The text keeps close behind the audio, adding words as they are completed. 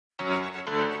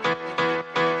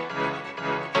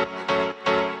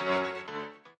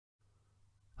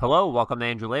Hello, welcome to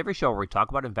Andrew Lavery Show, where we talk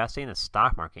about investing in the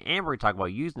stock market and where we talk about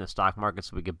using the stock market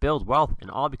so we can build wealth and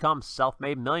all become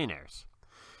self-made millionaires.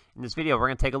 In this video, we're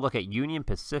going to take a look at Union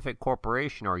Pacific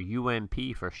Corporation, or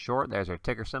UNP for short. There's our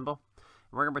ticker symbol.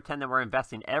 And we're going to pretend that we're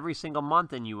investing every single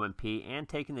month in UNP and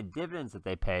taking the dividends that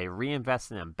they pay, reinvesting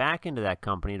them back into that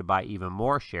company to buy even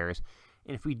more shares.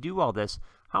 And if we do all this,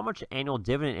 how much annual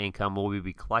dividend income will we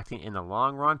be collecting in the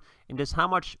long run? And just how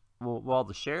much will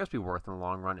the shares be worth in the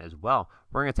long run as well?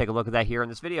 We're going to take a look at that here in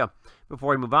this video. Before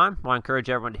we move on, I want to encourage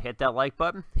everyone to hit that like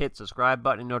button, hit subscribe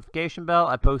button and notification bell.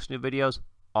 I post new videos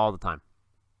all the time.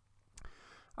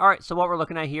 Alright, so what we're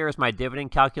looking at here is my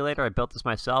dividend calculator. I built this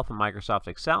myself in Microsoft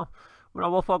Excel.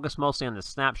 We'll focus mostly on the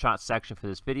snapshot section for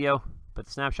this video, but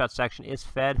the snapshot section is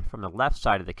fed from the left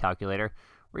side of the calculator,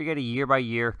 where you get a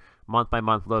year-by-year,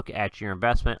 month-by-month look at your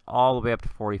investment all the way up to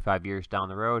 45 years down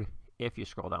the road if you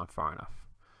scroll down far enough.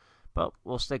 But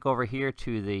we'll stick over here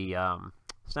to the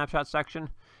snapshot section.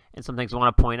 And some things I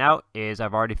want to point out is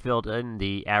I've already filled in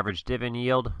the average dividend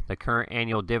yield, the current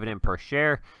annual dividend per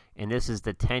share, and this is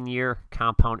the 10-year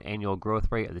compound annual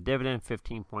growth rate of the dividend,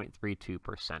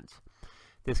 15.32%.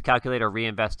 This calculator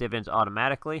reinvests dividends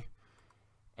automatically,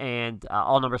 and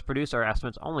all numbers produced are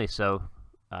estimates only, so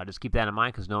just keep that in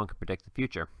mind because no one can predict the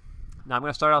future. Now I'm going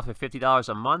to start off at $50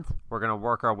 a month. We're going to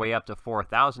work our way up to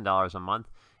 $4,000 a month.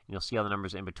 You'll see all the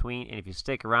numbers in between, and if you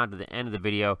stick around to the end of the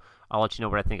video, I'll let you know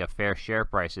what I think a fair share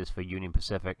price is for Union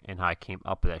Pacific and how I came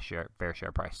up with that fair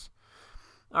share price.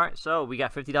 Alright, so we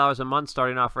got $50 a month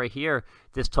starting off right here.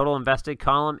 This total invested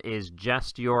column is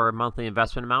just your monthly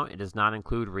investment amount. It does not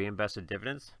include reinvested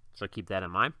dividends, so keep that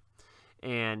in mind.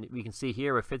 And we can see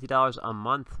here with $50 a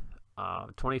month,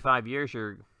 25 years,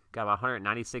 you're got about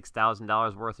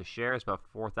 $196,000 worth of shares, about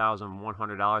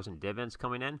 $4,100 in dividends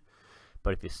coming in.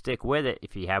 But if you stick with it,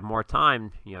 if you have more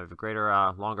time, you have a greater,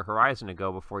 longer horizon to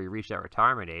go before you reach that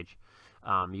retirement age.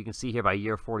 You can see here by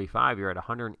year 45, you're at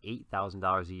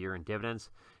 $108,000 a year in dividends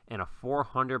and a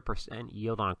 400%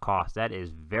 yield on cost. That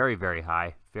is very, very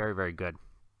high, very, very good.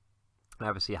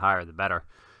 Obviously, higher the better.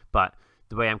 But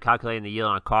the way I'm calculating the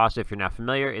yield on cost, if you're not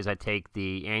familiar, is I take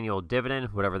the annual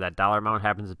dividend, whatever that dollar amount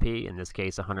happens to be, in this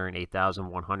case,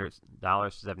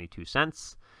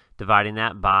 $108,100.72, dividing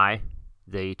that by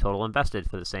the total invested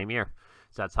for the same year.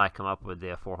 So that's how I come up with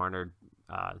the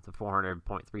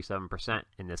 400.37%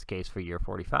 in this case for year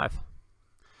 45.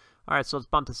 All right, so let's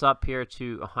bump this up here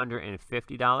to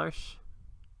 $150.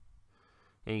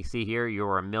 And you see here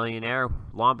you're a millionaire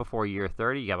long before year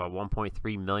 30. You got about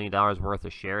 $1.3 million worth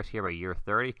of shares here by year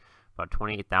 30, about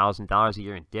 $28,000 a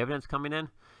year in dividends coming in,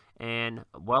 and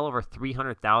well over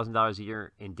 $300,000 a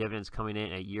year in dividends coming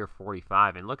in at year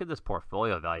 45. And look at this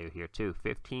portfolio value here too,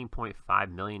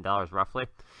 $15.5 million roughly.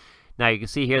 Now you can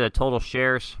see here the total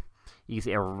shares you can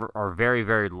see are very,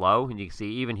 very low, and you can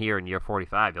see even here in year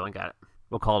 45 you only got,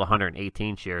 we'll call it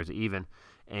 118 shares even.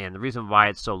 And the reason why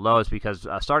it's so low is because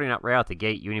starting out right out the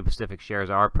gate, Union Pacific shares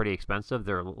are pretty expensive.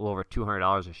 They're a little over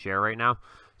 $200 a share right now,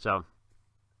 so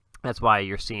that's why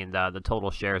you're seeing the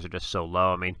total shares are just so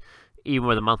low. I mean, even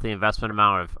with a monthly investment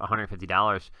amount of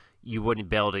 $150, you wouldn't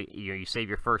be able to, you save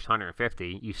your first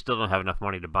 $150, you still don't have enough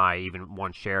money to buy even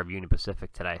one share of Union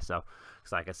Pacific today. So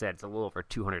like I said, it's a little over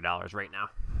 $200 right now.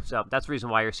 So that's the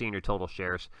reason why you're seeing your total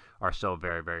shares are so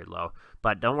very, very low.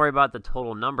 But don't worry about the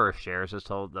total number of shares, just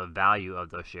the value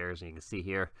of those shares. And you can see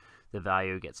here, the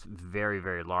value gets very,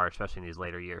 very large, especially in these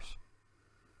later years.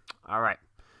 All right,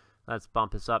 let's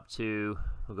bump this up to,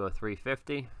 we'll go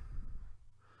 350.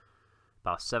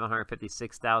 About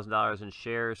 $756,000 in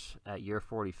shares at year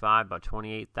 45, about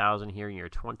 $28,000 here in year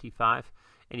 25,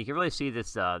 and you can really see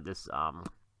this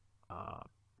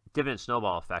dividend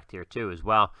snowball effect here too as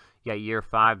well. You got year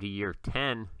 5 to year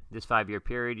 10, this 5-year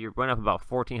period, you're going up about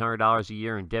 $1,400 a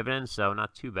year in dividends, so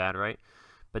not too bad, right?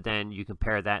 But then you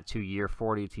compare that to year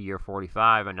 40 to year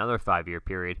 45, another 5-year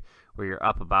period, where you're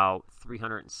up about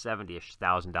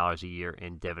 $370,000 a year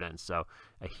in dividends. So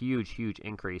a huge, huge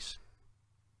increase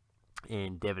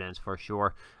in dividends for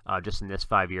sure, just in this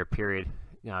 5-year period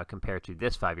compared to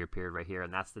this 5-year period right here,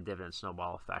 and that's the dividend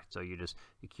snowball effect. So you just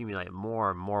accumulate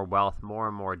more and more wealth, more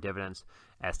and more dividends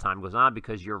as time goes on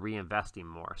because you're reinvesting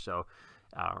more. So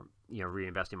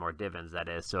reinvesting more dividends, that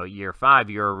is. So year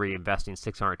 5, you're reinvesting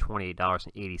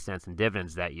 $628.80 in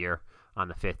dividends that year on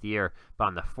the 5th year, but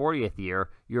on the 40th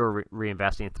year, you're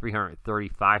reinvesting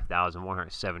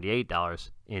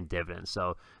 $335,178 in dividends.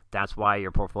 So that's why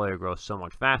your portfolio grows so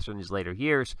much faster in these later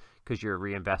years, because you're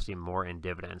reinvesting more in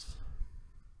dividends.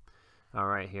 All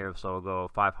right, here, so we'll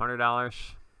go $500. A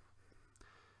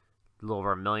little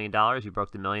over $1 million. You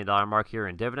broke the $1 million mark here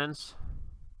in dividends.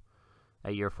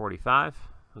 At year 45,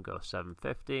 we'll go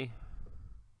 750.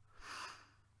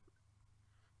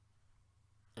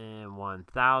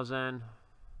 1,000.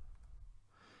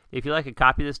 If you'd like a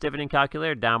copy of this dividend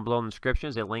calculator, down below in the description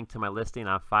is a link to my listing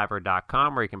on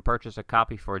Fiverr.com where you can purchase a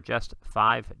copy for just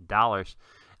 $5.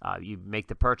 You make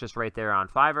the purchase right there on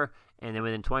Fiverr, and then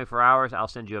within 24 hours, I'll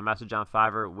send you a message on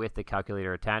Fiverr with the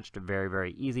calculator attached. Very,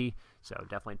 very easy. So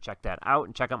definitely check that out,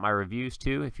 and check out my reviews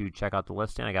too. If you check out the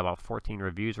listing, I got about 14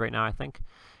 reviews right now, I think.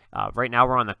 Right now,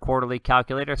 we're on the quarterly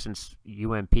calculator since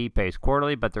UMP pays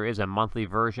quarterly, but there is a monthly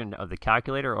version of the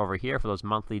calculator over here for those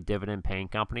monthly dividend-paying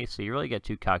companies. So you really get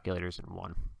two calculators in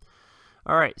one.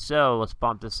 All right, so let's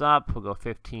bump this up. We'll go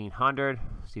 1,500.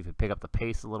 See if we pick up the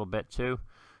pace a little bit too.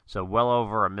 So well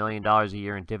over $1 million a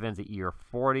year in dividends at year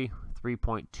 40,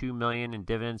 3.2 million in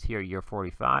dividends here at year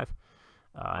 45,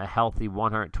 a healthy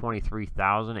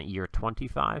 123,000 at year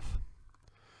 25,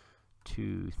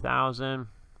 2,000.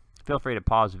 Feel free to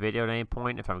pause the video at any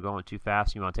point if I'm going too fast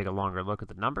and you want to take a longer look at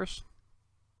the numbers.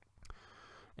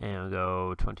 And we'll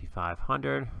go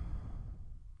 2,500.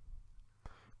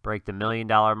 Break the $1 million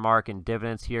mark in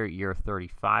dividends here at year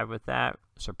 35 with that,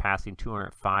 surpassing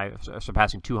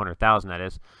 200,000 that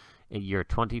is, at year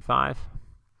 25.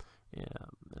 Yeah,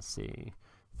 let's see,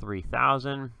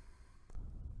 3,000,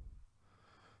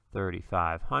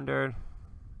 3,500,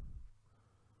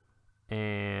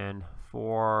 and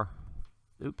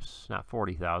not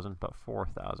 40,000, but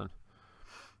 4,000.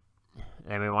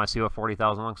 Anybody want to see what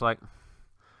 40,000 looks like?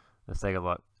 Let's take a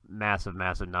look. Massive,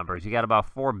 massive numbers. You got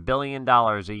about $4 billion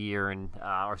a year, or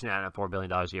not $4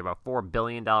 billion a year, about $4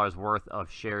 billion worth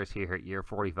of shares here at year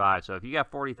 45. So if you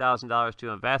got $40,000 to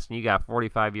invest and you got a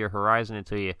 45-year horizon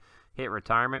until you hit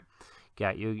retirement,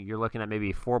 you're looking at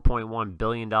maybe $4.1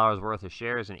 billion worth of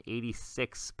shares and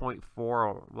 86.4,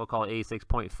 or we'll call it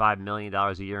 $86.5 million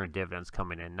a year in dividends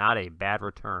coming in. Not a bad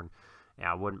return.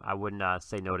 Yeah, I wouldn't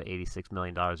say no to $86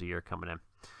 million a year coming in.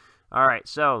 All right,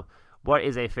 so what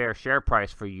is a fair share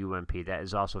price for UMP? That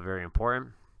is also very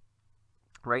important.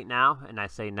 Right now, and I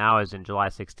say now as in July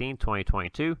 16,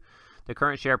 2022, the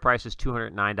current share price is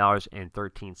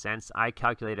 $209.13. I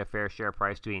calculate a fair share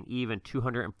price to be an even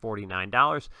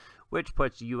 $249, which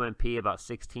puts UMP about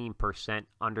 16%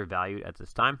 undervalued at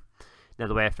this time. Now,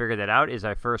 the way I figured that out is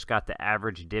I first got the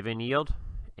average dividend yield,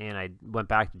 and I went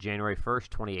back to January 1st,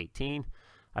 2018.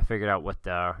 I figured out what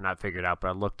the, not figured out, but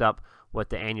I looked up what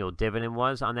the annual dividend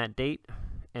was on that date,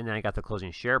 and then I got the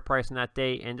closing share price on that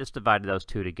date, and just divided those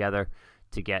two together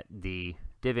to get the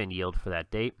dividend yield for that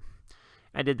date.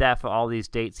 I did that for all these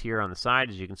dates here on the side,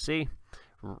 as you can see.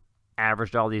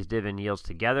 Averaged all these dividend yields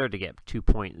together to get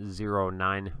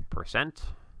 2.09%.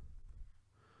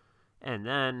 And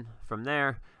then from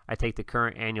there, I take the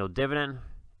current annual dividend,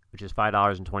 which is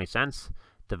 $5.20,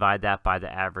 divide that by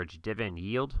the average dividend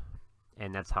yield,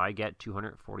 and that's how I get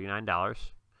 $249.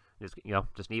 Just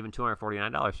an even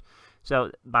 $249. So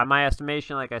by my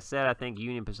estimation, like I said, I think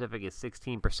Union Pacific is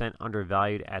 16%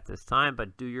 undervalued at this time,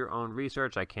 but do your own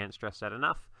research. I can't stress that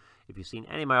enough. If you've seen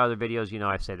any of my other videos, you know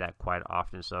I say that quite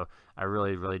often, so I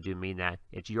really, really do mean that.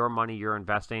 It's your money you're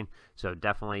investing, so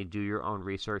definitely do your own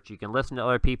research. You can listen to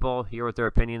other people, hear what their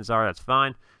opinions are, that's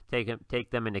fine.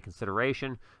 Take them into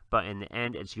consideration, but in the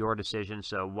end, it's your decision,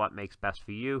 so what makes best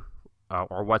for you,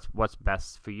 or what's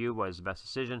best for you, what is the best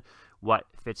decision, what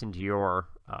fits into your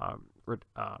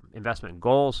investment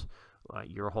goals,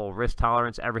 your whole risk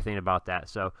tolerance, everything about that.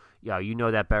 So, yeah, you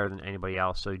know that better than anybody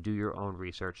else. So do your own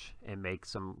research and make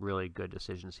some really good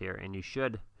decisions here. And you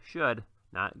should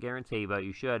not guarantee, but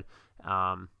you should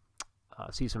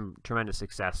see some tremendous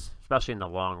success, especially in the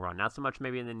long run. Not so much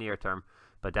maybe in the near term,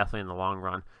 but definitely in the long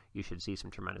run, you should see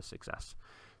some tremendous success.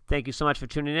 Thank you so much for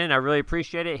tuning in. I really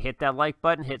appreciate it. Hit that like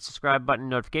button, hit subscribe button,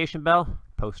 notification bell.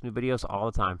 Post new videos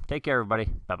all the time. Take care, everybody.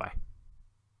 Bye-bye.